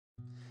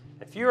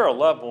If you or a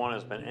loved one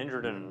has been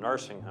injured in a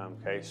nursing home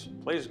case,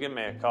 please give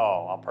me a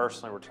call. I'll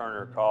personally return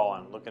your call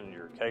and look into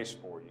your case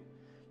for you.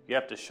 You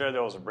have to show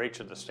there was a breach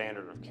of the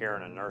standard of care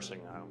in a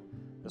nursing home.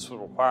 This would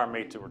require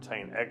me to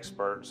retain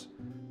experts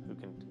who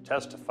can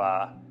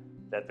testify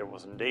that there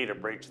was indeed a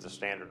breach of the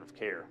standard of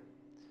care.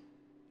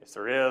 If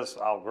there is,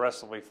 I'll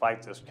aggressively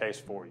fight this case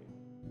for you.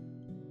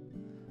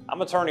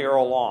 I'm Attorney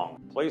Earle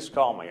Long. Please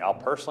call me. I'll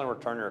personally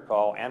return your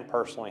call and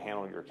personally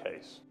handle your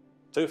case.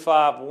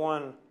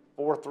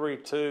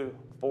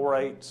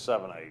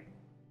 251-432-4878.